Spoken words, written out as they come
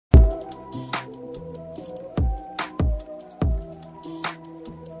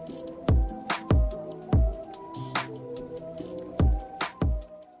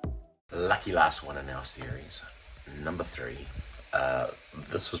lucky last one in our series, number 3.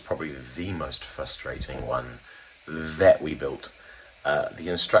 This was probably the most frustrating one that we built. The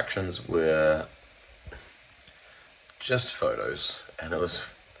instructions were just photos, and it was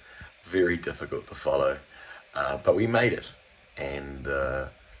very difficult to follow, but we made it, and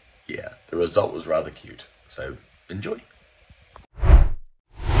yeah, the result was rather cute, so enjoy.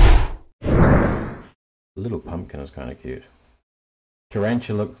 Little pumpkin is kind of cute.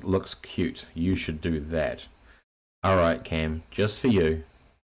 Tarantula looks cute. You should do that. Alright, Cam, just for you,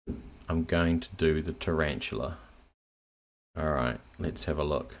 I'm going to do the tarantula. Alright, let's have a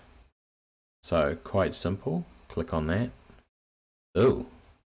look. So, quite simple. Click on that. Oh.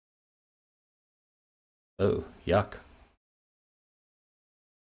 Oh, yuck.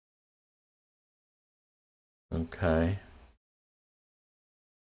 Okay.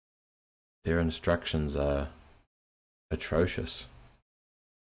 Their instructions are atrocious.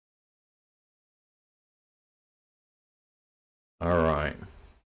 Alright.